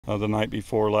The night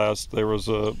before last, there was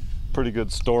a pretty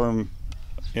good storm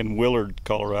in Willard,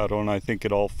 Colorado, and I think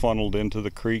it all funneled into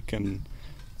the creek, and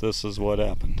this is what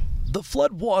happened. The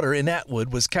flood water in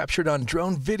Atwood was captured on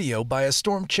drone video by a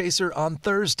storm chaser on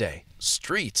Thursday.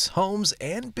 Streets, homes,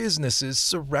 and businesses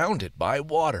surrounded by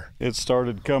water. It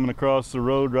started coming across the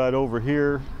road right over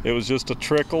here. It was just a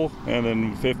trickle, and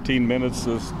in 15 minutes,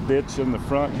 this ditch in the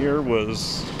front here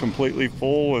was completely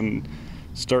full and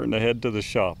starting to head to the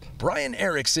shop. Brian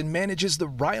Erickson manages the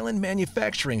Ryland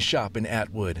manufacturing shop in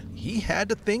Atwood. He had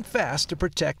to think fast to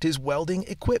protect his welding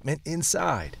equipment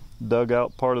inside. Dug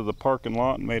out part of the parking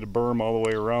lot and made a berm all the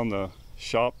way around the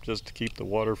shop just to keep the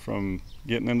water from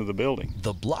getting into the building.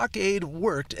 The blockade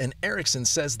worked, and Erickson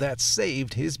says that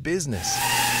saved his business.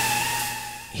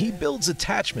 He builds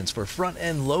attachments for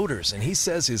front-end loaders, and he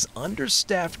says his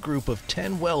understaffed group of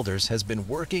 10 welders has been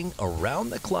working around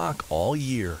the clock all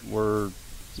year. We're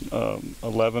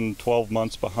 11, 12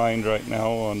 months behind right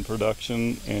now on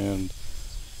production, and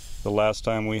the last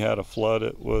time we had a flood,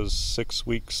 it was 6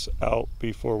 weeks out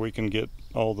before we can get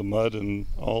all the mud and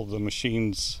all the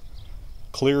machines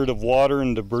cleared of water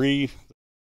and debris.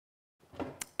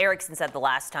 Erickson said the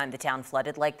last time the town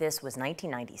flooded like this was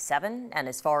 1997, and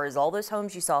as far as all those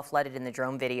homes you saw flooded in the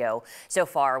drone video, so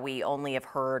far we only have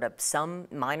heard of some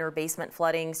minor basement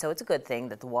flooding, so it's a good thing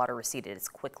that the water receded as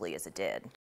quickly as it did.